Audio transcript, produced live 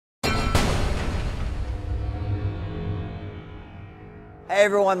Hey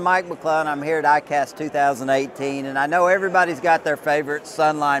everyone, Mike McClellan. I'm here at ICAST 2018, and I know everybody's got their favorite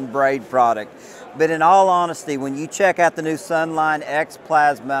Sunline braid product. But in all honesty, when you check out the new Sunline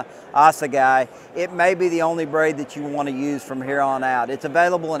Xplasma Asegai, it may be the only braid that you want to use from here on out. It's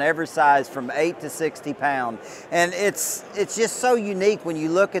available in every size from 8 to 60 pound. And it's just so unique when you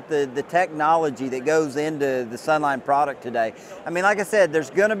look at the technology that goes into the Sunline product today. I mean, like I said, there's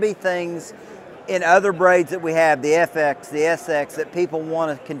going to be things in other braids that we have, the FX, the SX, that people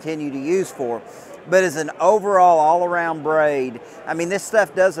want to continue to use for. But as an overall all-around braid, I mean, this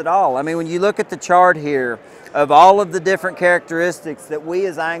stuff does it all. I mean, when you look at the chart here of all of the different characteristics that we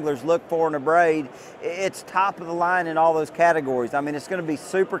as anglers look for in a braid, it's top of the line in all those categories. I mean, it's going to be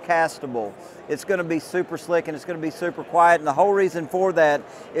super castable, it's going to be super slick, and it's going to be super quiet. And the whole reason for that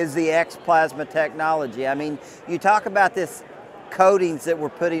is the Xplasma technology. I mean, you talk about this coatings that we're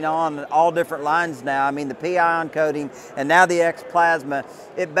putting on all different lines now. I mean, the P-ion coating and now the Xplasma,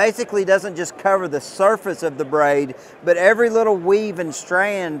 it basically doesn't just cover the surface of the braid, but every little weave and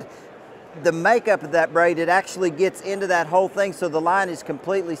strand, the makeup of that braid, it actually gets into that whole thing, so the line is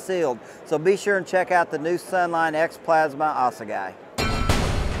completely sealed. So be sure and check out the new Sunline Xplasma Asegai.